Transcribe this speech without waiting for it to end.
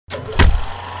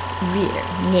Rear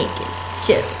naked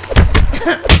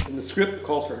choke. And the script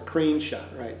calls for a crane shot,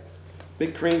 right?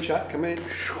 Big crane shot coming in,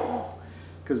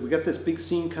 because we got this big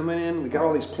scene coming in. We got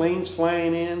all these planes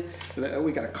flying in.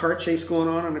 We got a car chase going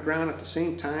on the ground at the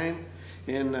same time.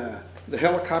 And the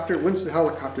helicopter, when's the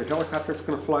helicopter? The helicopter's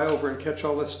going to fly over and catch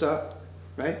all this stuff,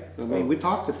 right? I mean, we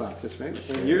talked about this, right?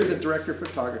 And you're the director of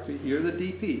photography. You're the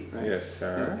DP, right? Yes,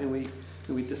 sir. And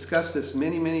we discussed this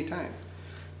many, many times.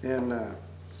 And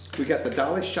we got the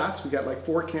dolly shots. We got like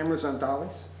 4 cameras on dollies.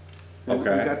 And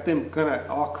Okay. we got them kind of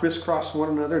all crisscross one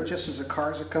another just as the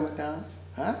cars are coming down.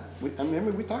 Huh? I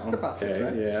remember we talked about this,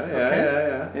 right?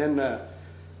 Yeah. And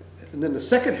then the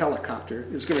second helicopter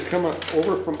is going to come up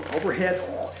from overhead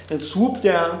and swoop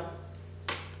down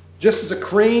just as a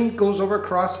crane goes over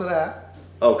across to that.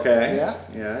 Okay. Yeah.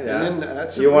 Yeah. And then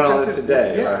that's You want all this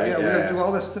today, right? Yeah, we're going to do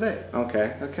all this today.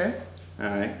 Okay. Okay? All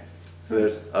right. So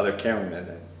there's other cameramen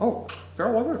then. Oh, they're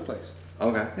all over the place.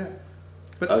 Okay. Yeah.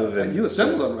 But Other than you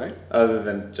assembled them, right? Other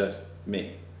than just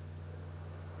me.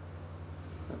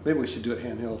 Maybe we should do it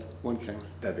handheld, one camera.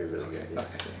 That'd be really good.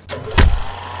 Okay.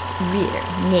 Rear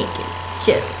naked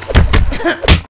choke.